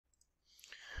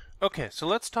Okay, so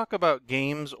let's talk about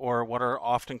games, or what are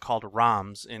often called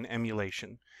ROMs in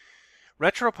emulation.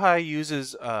 RetroPie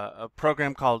uses a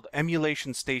program called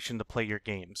Emulation Station to play your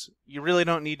games. You really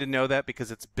don't need to know that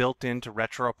because it's built into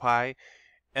RetroPie.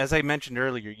 As I mentioned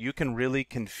earlier, you can really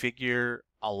configure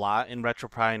a lot in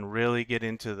RetroPie and really get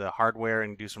into the hardware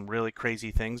and do some really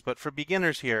crazy things. But for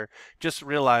beginners here, just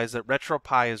realize that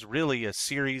RetroPie is really a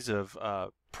series of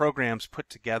programs put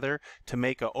together to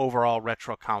make an overall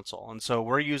retro console. And so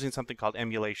we're using something called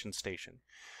Emulation Station.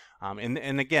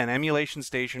 And again, Emulation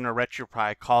Station or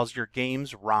RetroPie calls your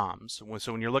games ROMs.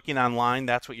 So when you're looking online,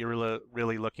 that's what you're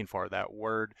really looking for, that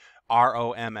word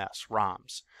ROMS,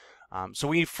 ROMs.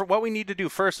 What we need to do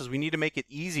first is we need to make it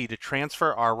easy to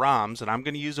transfer our ROMs, and I'm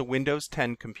going to use a Windows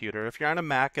 10 computer. If you're on a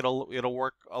Mac, it'll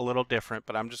work a little different,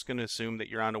 but I'm just going to assume that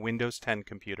you're on a Windows 10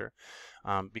 computer,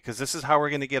 because this is how we're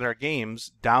going to get our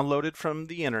games downloaded from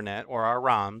the internet, or our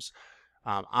ROMs,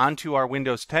 onto our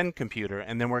Windows 10 computer,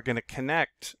 and then we're going to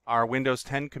connect our Windows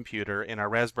 10 computer and our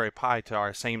Raspberry Pi to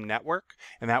our same network,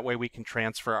 and that way we can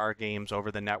transfer our games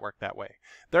over the network that way.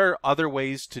 There are other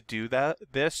ways to do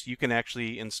this. You can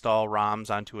actually install ROMs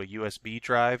onto a USB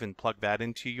drive and plug that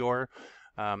into your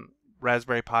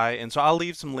Raspberry Pi, and so I'll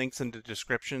leave some links in the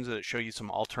descriptions that show you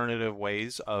some alternative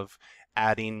ways of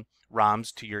adding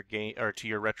ROMs to your game or to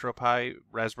your RetroPie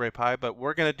Raspberry Pi, but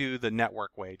we're going to do the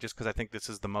network way just because I think this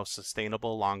is the most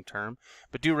sustainable long term.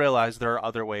 But do realize there are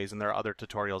other ways, and there are other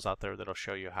tutorials out there that'll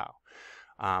show you how.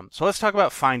 So let's talk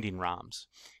about finding ROMs.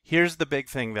 Here's the big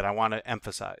thing that I want to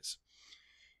emphasize.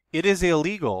 It is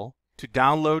illegal to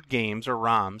download games or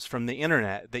ROMs from the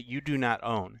internet that you do not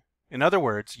own. In other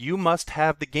words, you must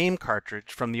have the game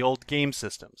cartridge from the old game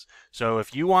systems. So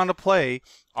if you want to play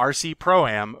RC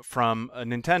Pro-Am from a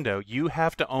Nintendo, you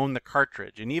have to own the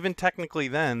cartridge. And even technically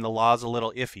then, the law is a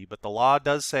little iffy, but the law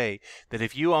does say that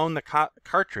if you own the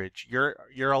cartridge,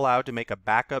 you're allowed to make a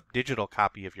backup digital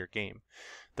copy of your game.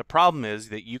 The problem is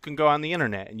that you can go on the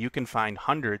internet and you can find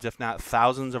hundreds, if not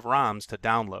thousands, of ROMs to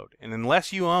download. And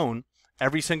unless you own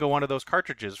every single one of those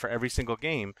cartridges for every single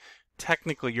game,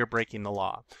 technically you're breaking the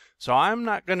law. So I'm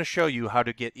not going to show you how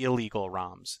to get illegal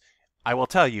ROMs. I will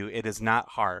tell you it is not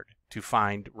hard to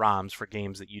find ROMs for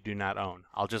games that you do not own.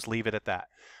 I'll just leave it at that.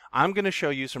 I'm going to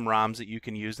show you some ROMs that you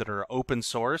can use that are open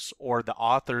source, or the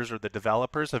authors or the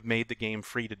developers have made the game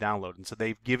free to download, and so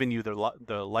they've given you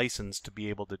the license to be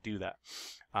able to do that.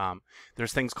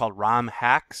 There's things called ROM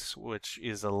hacks, which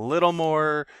is a little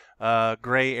more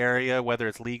gray area whether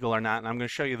it's legal or not, and I'm going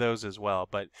to show you those as well.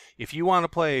 But if you want to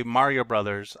play Mario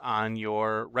Brothers on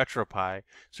your RetroPie,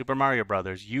 Super Mario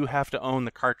Brothers, you have to own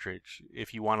the cartridge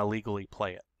if you want to legally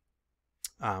play it.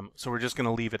 So we're just going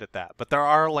to leave it at that. But there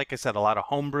are, like I said, a lot of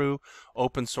homebrew,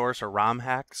 open source, or ROM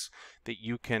hacks that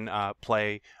you can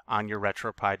play on your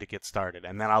RetroPie to get started.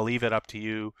 And then I'll leave it up to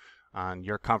you on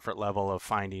your comfort level of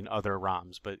finding other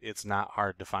ROMs, but it's not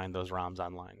hard to find those ROMs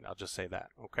online. I'll just say that,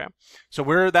 okay? So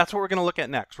that's what we're going to look at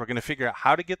next. We're going to figure out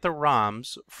how to get the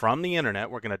ROMs from the internet.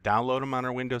 We're going to download them on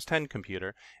our Windows 10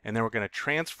 computer, and then we're going to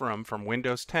transfer them from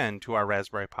Windows 10 to our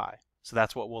Raspberry Pi. So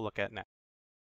that's what we'll look at next.